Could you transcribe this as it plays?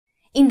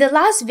In the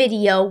last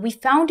video, we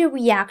found a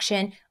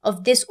reaction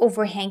of this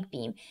overhang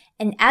beam,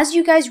 and as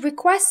you guys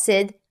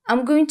requested,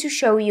 I'm going to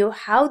show you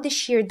how the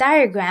shear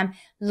diagram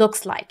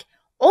looks like.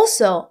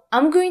 Also,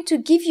 I'm going to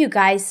give you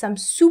guys some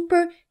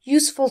super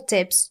useful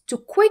tips to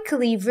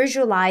quickly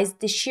visualize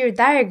the shear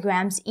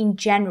diagrams in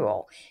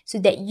general so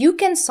that you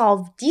can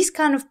solve these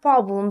kind of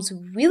problems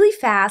really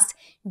fast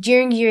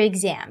during your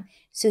exam.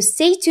 So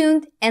stay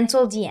tuned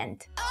until the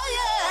end.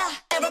 Oh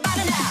yeah,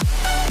 everybody now.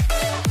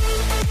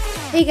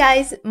 Hey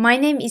guys, my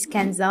name is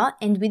Kenza,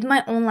 and with my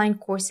online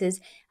courses,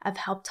 I've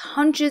helped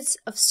hundreds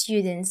of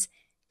students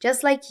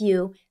just like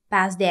you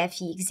pass the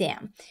FE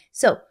exam.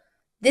 So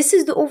this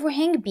is the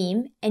overhang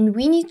beam, and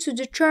we need to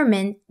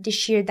determine the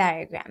shear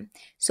diagram.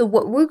 So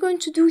what we're going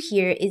to do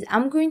here is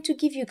I'm going to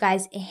give you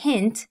guys a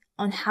hint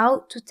on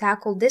how to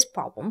tackle this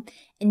problem,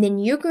 and then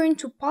you're going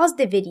to pause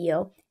the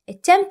video,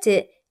 attempt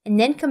it, and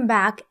then come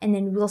back and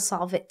then we'll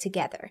solve it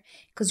together.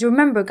 Because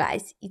remember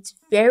guys, it's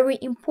very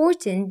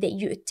important that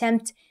you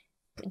attempt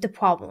the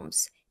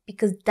problems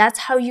because that's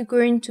how you're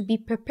going to be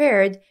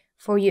prepared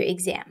for your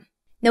exam.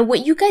 Now,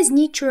 what you guys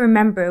need to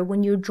remember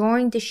when you're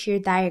drawing the shear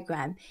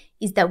diagram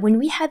is that when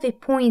we have a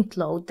point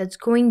load that's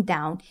going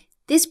down,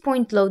 this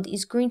point load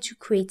is going to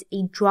create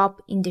a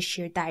drop in the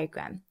shear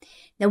diagram.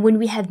 Now, when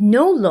we have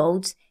no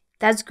loads,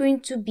 that's going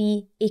to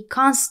be a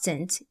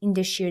constant in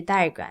the shear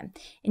diagram.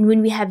 And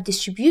when we have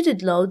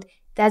distributed load,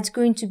 that's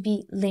going to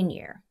be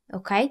linear,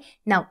 okay?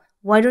 Now,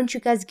 why don't you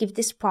guys give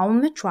this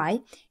problem a try?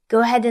 Go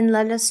ahead and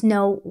let us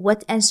know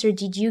what answer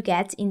did you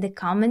get in the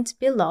comments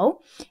below,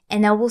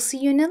 and I will see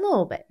you in a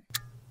little bit.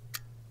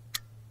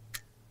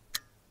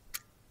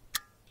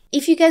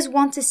 If you guys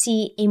want to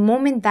see a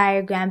moment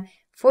diagram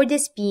for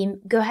this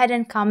beam, go ahead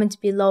and comment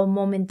below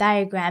moment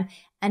diagram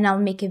and I'll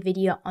make a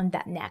video on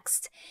that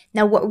next.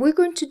 Now what we're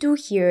going to do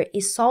here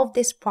is solve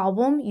this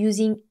problem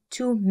using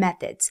two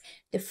methods.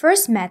 The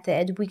first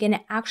method, we're going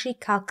to actually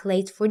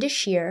calculate for the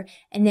shear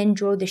and then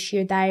draw the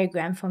shear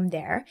diagram from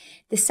there.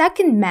 The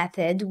second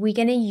method, we're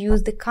going to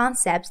use the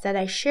concepts that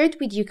I shared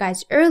with you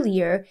guys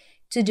earlier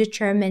to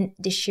determine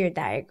the shear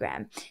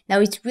diagram. Now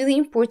it's really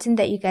important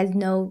that you guys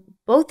know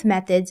both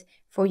methods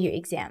for your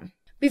exam.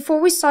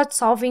 Before we start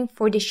solving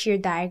for the shear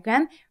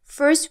diagram,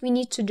 first we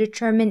need to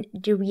determine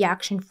the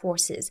reaction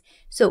forces.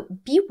 So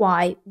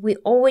By, we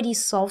already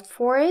solved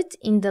for it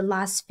in the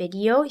last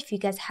video. If you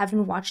guys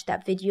haven't watched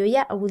that video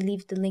yet, I will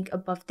leave the link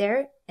above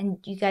there and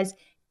you guys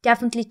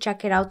definitely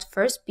check it out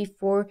first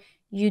before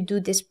you do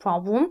this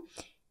problem.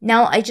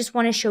 Now I just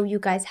want to show you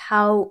guys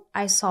how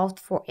I solved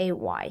for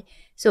AY.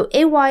 So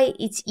AY,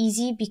 it's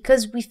easy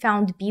because we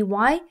found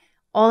BY.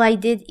 All I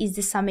did is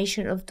the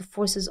summation of the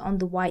forces on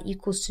the y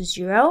equals to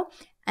 0,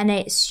 and I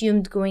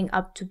assumed going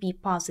up to be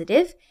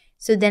positive.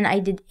 So then I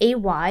did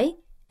AY,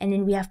 and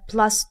then we have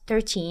plus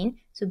 13.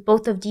 So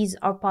both of these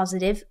are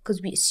positive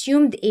because we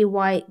assumed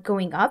AY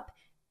going up.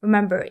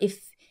 Remember,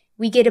 if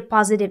we get a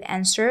positive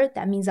answer,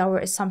 that means our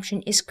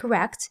assumption is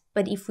correct.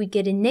 But if we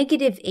get a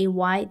negative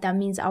AY, that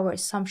means our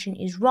assumption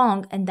is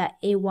wrong and that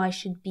AY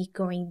should be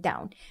going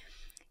down.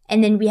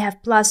 And then we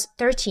have plus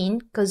 13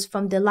 because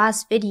from the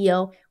last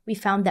video, we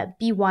found that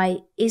BY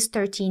is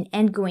 13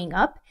 and going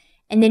up.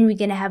 And then we're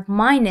going to have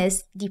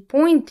minus the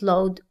point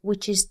load,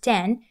 which is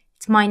 10.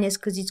 It's minus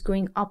because it's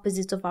going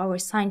opposite of our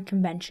sign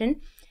convention.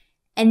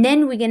 And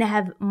then we're going to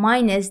have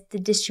minus the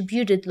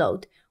distributed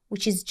load,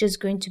 which is just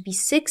going to be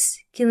 6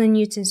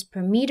 kilonewtons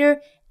per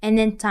meter. And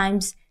then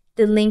times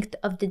the length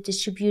of the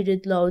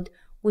distributed load,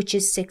 which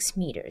is 6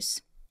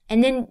 meters.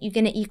 And then you're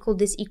going to equal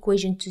this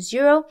equation to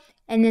 0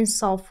 and then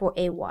solve for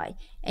AY.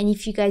 And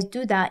if you guys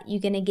do that,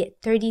 you're going to get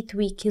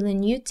 33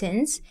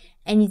 kilonewtons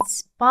and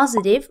it's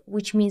positive,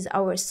 which means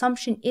our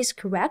assumption is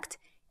correct.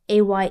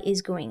 AY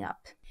is going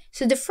up.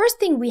 So the first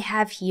thing we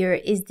have here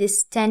is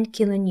this 10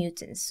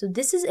 kilonewtons. So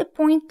this is a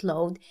point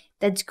load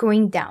that's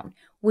going down,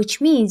 which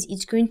means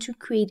it's going to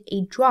create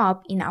a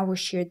drop in our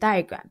shear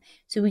diagram.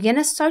 So we're going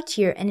to start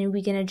here and then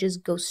we're going to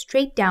just go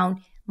straight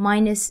down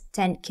minus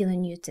 10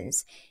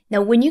 kilonewtons.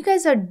 Now, when you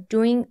guys are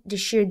doing the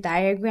shear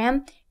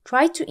diagram,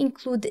 try to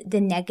include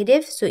the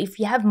negative. So if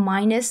you have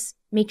minus,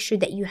 make sure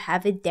that you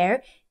have it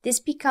there. This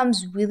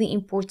becomes really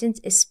important,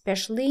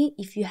 especially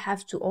if you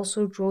have to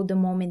also draw the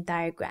moment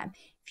diagram.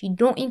 If you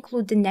don't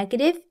include the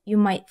negative, you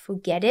might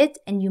forget it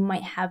and you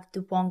might have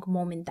the wrong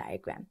moment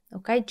diagram.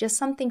 Okay, just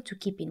something to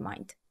keep in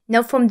mind.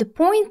 Now, from the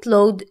point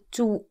load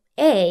to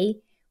A,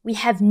 we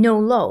have no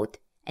load.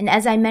 And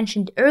as I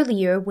mentioned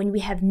earlier, when we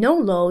have no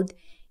load,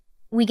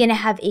 we're going to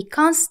have a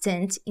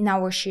constant in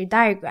our shear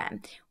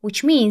diagram,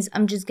 which means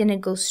I'm just going to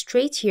go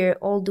straight here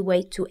all the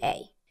way to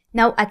A.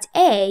 Now at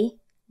A,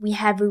 we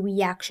have a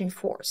reaction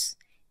force.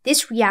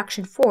 This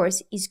reaction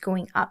force is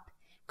going up.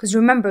 Because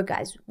remember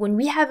guys, when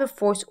we have a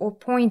force or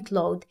point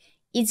load,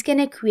 it's going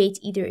to create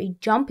either a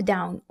jump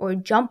down or a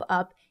jump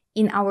up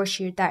in our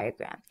shear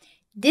diagram.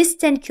 This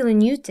 10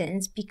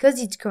 kilonewtons,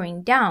 because it's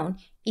going down,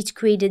 it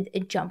created a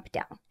jump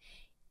down.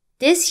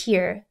 This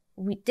here,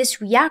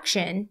 this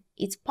reaction,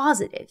 it's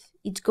positive,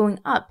 it's going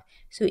up,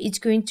 so it's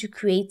going to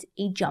create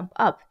a jump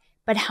up.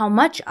 But how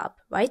much up,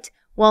 right?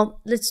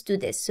 Well, let's do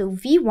this. So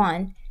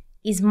V1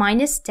 is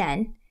minus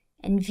 10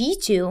 and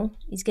V2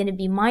 is going to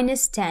be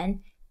minus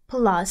 10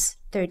 plus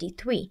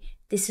 33.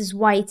 This is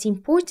why it's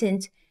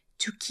important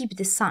to keep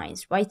the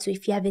signs, right? So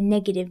if you have a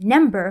negative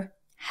number,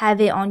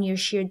 have it on your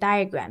shear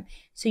diagram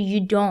so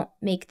you don't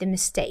make the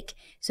mistake.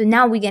 So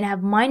now we're going to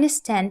have minus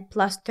 10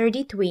 plus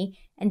 33,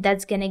 and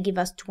that's going to give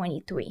us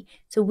 23.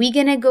 So we're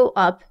going to go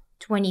up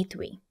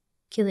 23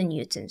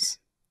 kilonewtons.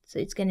 So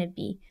it's going to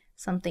be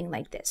something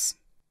like this.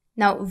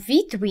 Now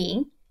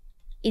V3,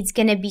 it's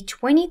going to be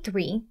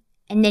 23,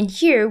 and then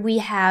here we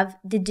have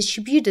the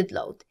distributed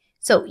load.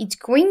 So it's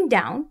going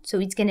down, so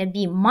it's going to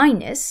be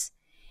minus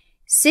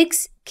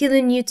 6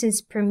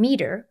 kilonewtons per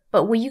meter.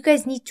 But what you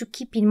guys need to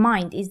keep in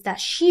mind is that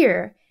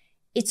shear,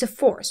 it's a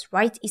force,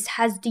 right? It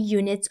has the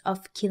units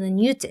of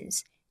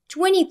kilonewtons.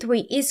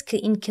 23 is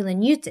in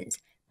kilonewtons,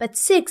 but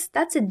 6,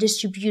 that's a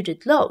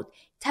distributed load.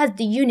 It has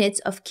the units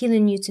of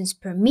kilonewtons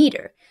per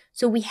meter.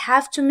 So we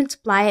have to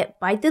multiply it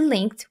by the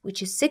length,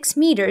 which is 6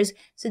 meters,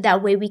 so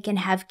that way we can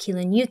have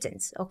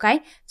kilonewtons, okay?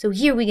 So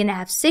here we're going to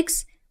have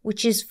 6,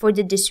 which is for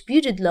the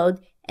distributed load,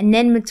 and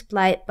then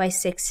multiply it by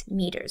 6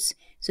 meters.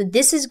 So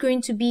this is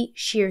going to be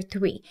shear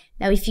 3.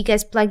 Now, if you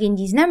guys plug in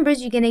these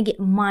numbers, you're going to get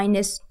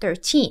minus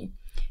 13.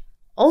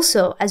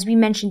 Also, as we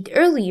mentioned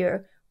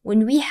earlier,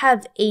 when we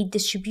have a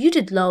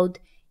distributed load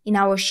in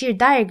our shear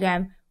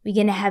diagram, we're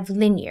going to have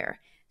linear.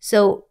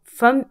 So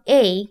from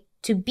A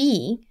to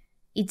B,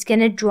 it's going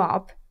to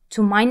drop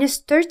to minus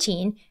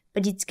 13,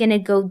 but it's going to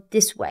go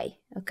this way,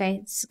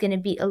 okay? It's going to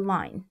be a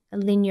line, a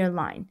linear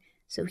line.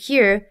 So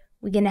here,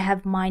 we're going to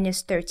have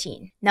minus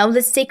 13. Now,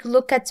 let's take a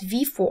look at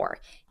V4.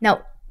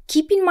 Now,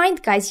 keep in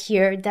mind, guys,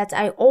 here that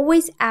I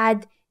always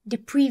add the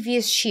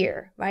previous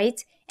shear, right?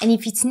 And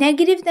if it's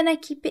negative, then I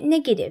keep it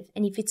negative.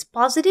 And if it's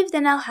positive,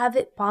 then I'll have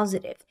it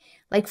positive.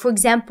 Like, for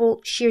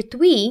example, shear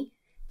 3,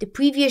 the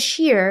previous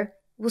shear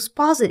was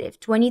positive,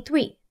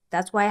 23.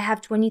 That's why I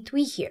have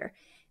 23 here.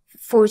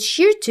 For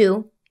shear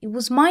 2, it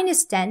was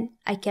minus 10.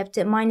 I kept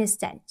it minus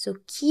 10. So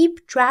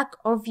keep track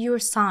of your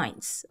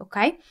signs,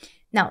 okay?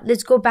 Now,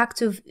 let's go back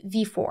to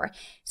V4.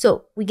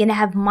 So we're going to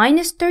have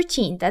minus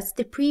 13. That's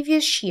the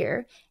previous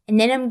shear. And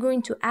then I'm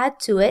going to add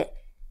to it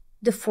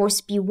the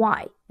force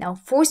By. Now,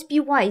 force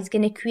By is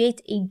going to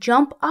create a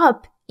jump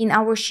up in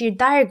our shear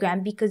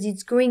diagram because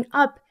it's going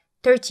up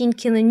 13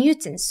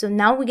 kilonewtons. So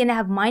now we're going to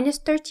have minus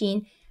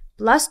 13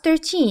 plus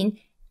 13,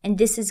 and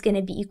this is going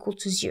to be equal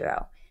to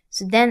 0.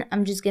 So then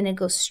I'm just going to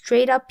go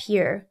straight up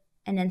here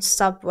and then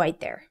stop right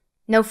there.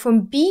 Now,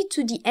 from B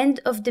to the end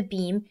of the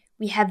beam,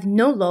 we have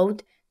no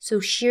load, so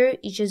shear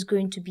is just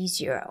going to be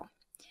 0.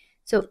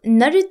 So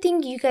another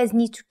thing you guys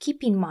need to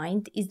keep in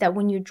mind is that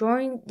when you're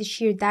drawing the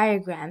shear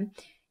diagram,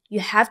 you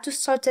have to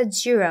start at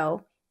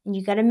 0, and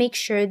you got to make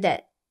sure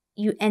that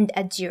you end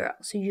at 0.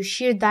 So your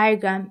shear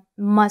diagram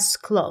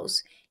must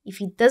close.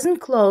 If it doesn't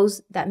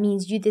close, that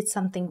means you did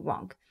something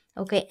wrong.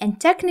 Okay, and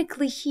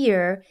technically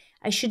here,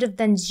 I should have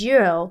done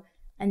 0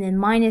 and then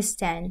minus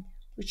 10,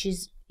 which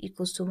is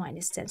equals to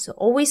minus 10. So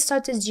always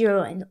start at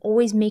 0 and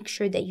always make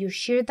sure that your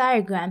shear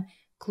diagram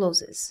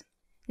closes.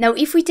 Now,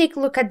 if we take a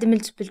look at the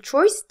multiple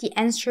choice, the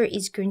answer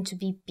is going to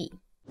be B.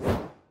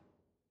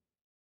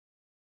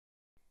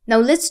 Now,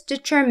 let's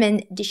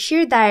determine the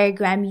shear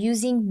diagram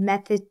using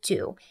method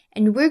 2.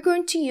 And we're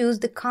going to use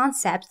the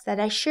concepts that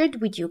I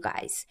shared with you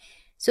guys.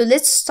 So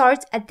let's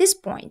start at this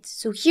point.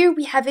 So here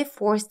we have a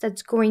force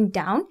that's going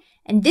down,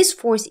 and this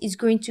force is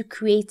going to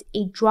create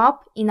a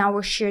drop in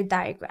our shear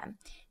diagram.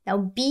 Now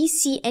B,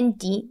 C, and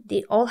D,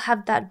 they all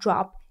have that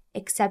drop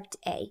except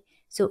A.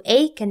 So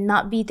A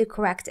cannot be the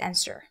correct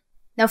answer.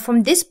 Now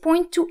from this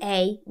point to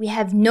A, we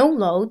have no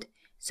load,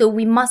 so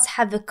we must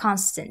have a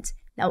constant.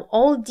 Now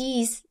all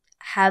these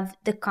have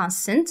the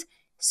constant,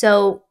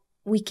 so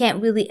we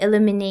can't really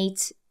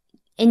eliminate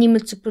any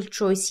multiple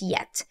choice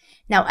yet.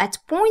 Now at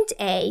point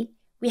A,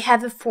 we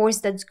have a force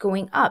that's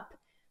going up.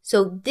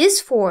 So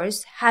this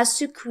force has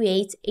to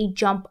create a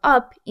jump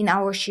up in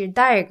our shear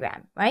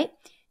diagram, right?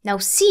 Now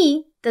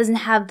C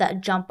doesn't have that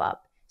jump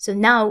up. So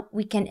now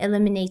we can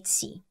eliminate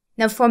C.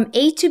 Now from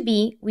A to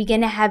B, we're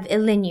going to have a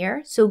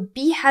linear. So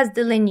B has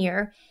the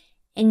linear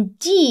and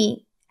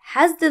D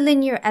has the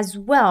linear as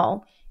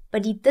well,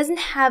 but it doesn't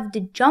have the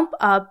jump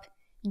up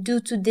due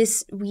to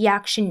this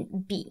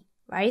reaction B,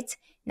 right?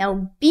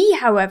 Now B,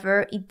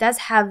 however, it does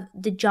have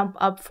the jump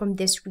up from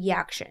this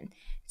reaction.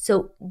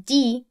 So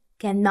D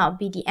cannot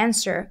be the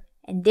answer,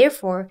 and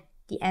therefore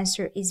the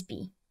answer is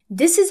B.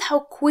 This is how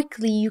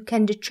quickly you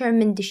can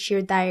determine the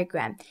shear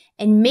diagram,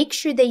 and make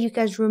sure that you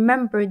guys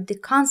remember the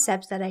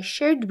concepts that I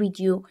shared with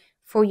you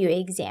for your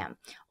exam.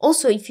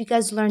 Also, if you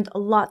guys learned a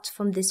lot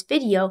from this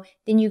video,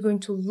 then you're going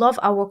to love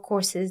our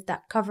courses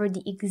that cover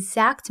the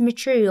exact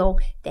material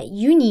that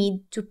you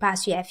need to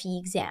pass your FE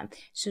exam.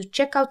 So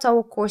check out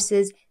our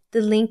courses.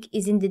 The link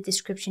is in the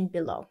description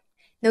below.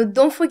 Now,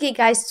 don't forget,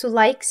 guys, to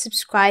like,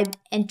 subscribe,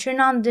 and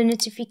turn on the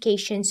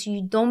notifications so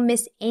you don't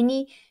miss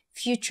any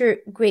future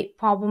great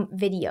problem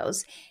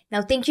videos.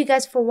 Now, thank you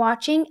guys for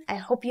watching. I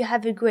hope you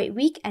have a great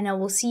week, and I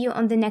will see you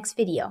on the next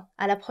video.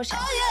 À la prochaine.